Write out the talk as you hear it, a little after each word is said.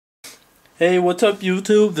Hey, what's up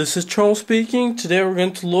YouTube? This is Charles speaking. Today we're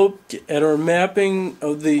going to look at our mapping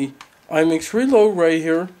of the iMix Reload right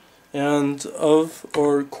here and of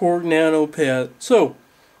our Korg Nanopad. So,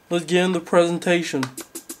 let's get into the presentation.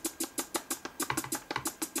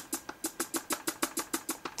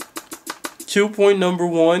 Cue point number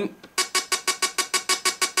 1.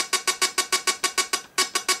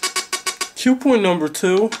 Cue point number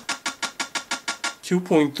 2. Cue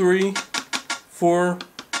point 3, 4,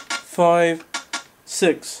 5,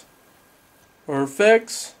 6. Our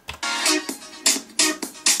effects.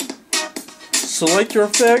 Select your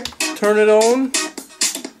effect, turn it on.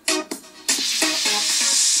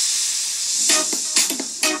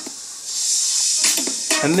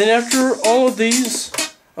 And then after all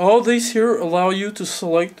these here allow you to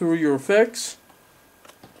select through your effects.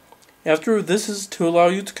 After this is to allow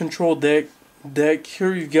you to control deck.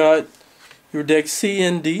 Here you've got your deck C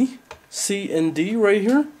and D right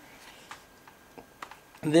here.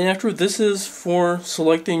 And then after this is for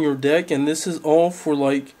selecting your deck, and this is all for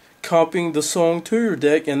like copying the song to your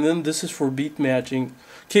deck, and then this is for beat matching.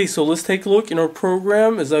 Okay, so let's take a look in our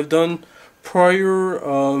program as I've done prior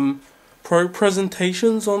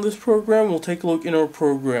presentations on this program. We'll take a look in our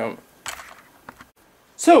program.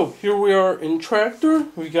 So here we are in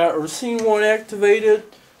Traktor. We got our scene 1 activated.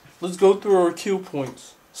 Let's go through our cue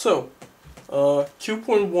points. So cue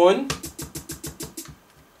point 1,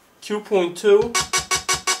 cue point 2,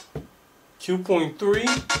 cue point 3,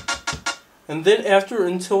 and then after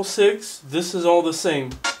until 6, this is all the same.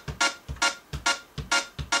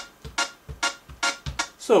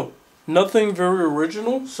 So, nothing very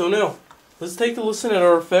original. So now, let's take a listen at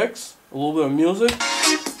our effects, a little bit of music.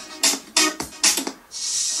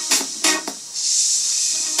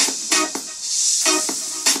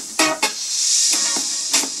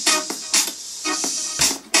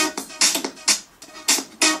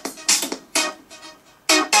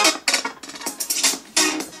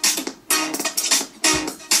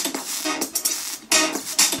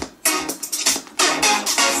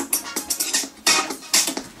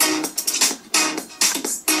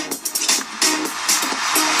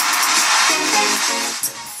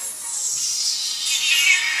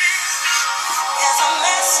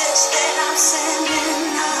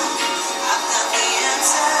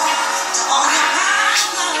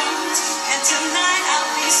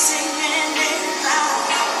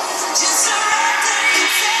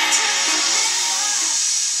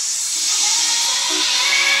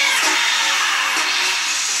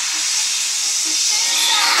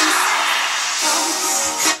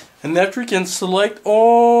 And after you can select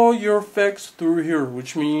all your effects through here,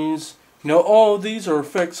 which means, all of these are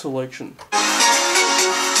effect selection.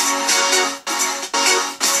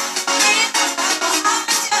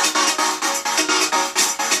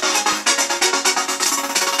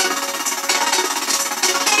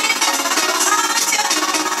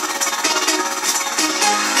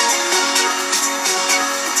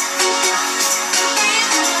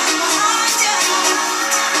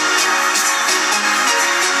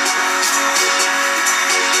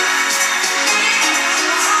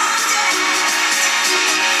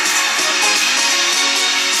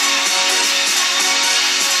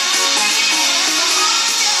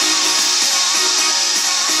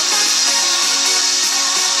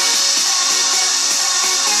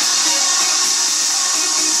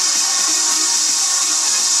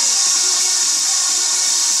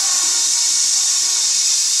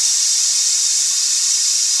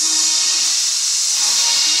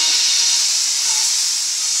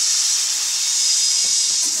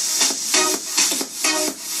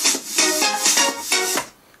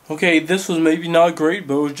 Okay, this was maybe not great,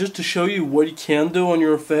 but it was just to show you what you can do on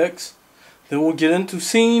your effects. Then we'll get into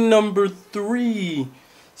scene number 3.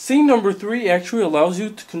 Scene number 3 actually allows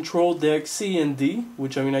you to control deck C and D,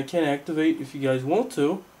 which I can activate if you guys want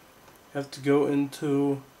to. Have to go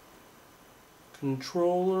into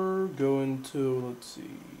controller, go into, let's see.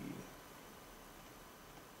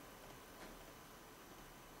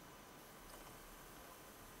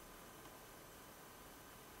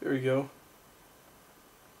 There you go.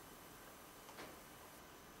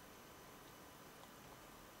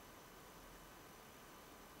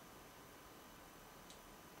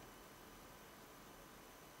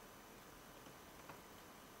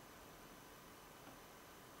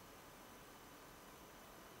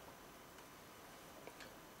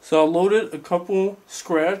 So I loaded a couple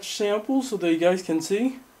scratch samples so that you guys can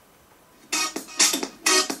see.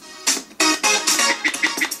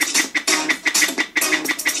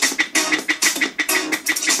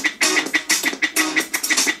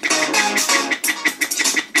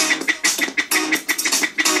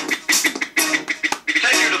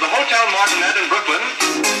 Hotel Garden in Brooklyn.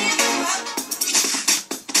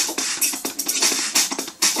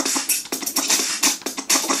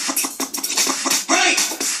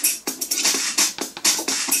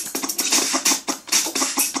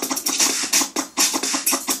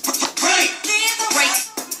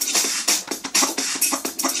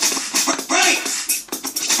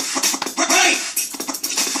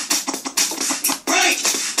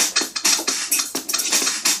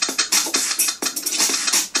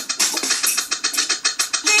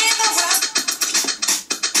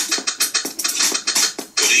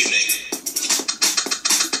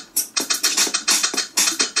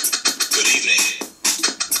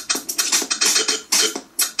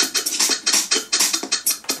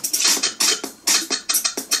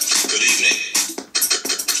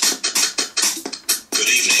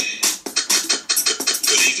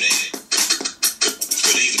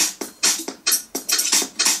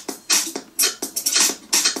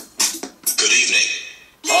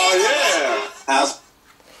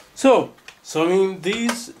 So I mean,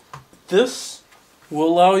 this will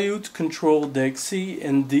allow you to control deck C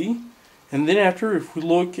and D, and then after, if we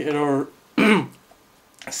look at our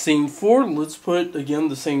scene 4, let's put again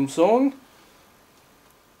the same song.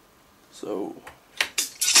 So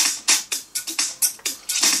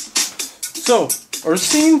our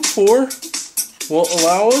scene 4 will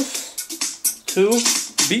allow us to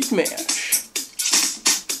beat mash.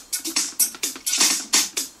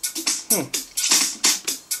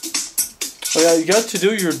 Oh yeah, you got to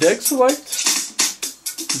do your deck select,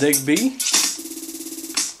 deck B.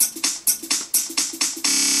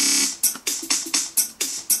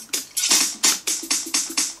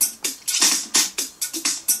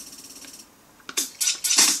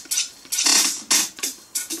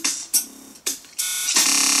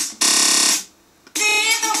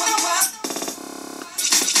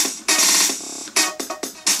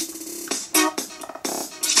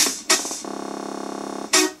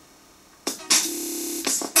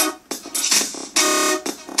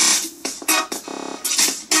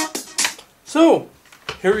 So,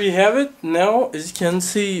 here you have it. Now, as you can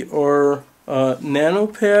see, our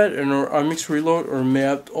Nanopad and our iMix Reload are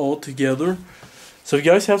mapped all together. So if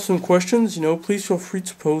you guys have some questions, please feel free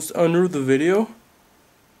to post under the video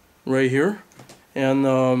right here. And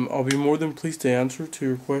I'll be more than pleased to answer to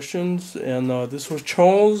your questions. And this was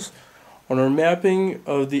Charles on our mapping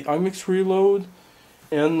of the iMix Reload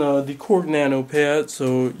and the Korg Nano pad.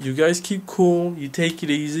 So you guys keep cool, you take it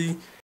easy.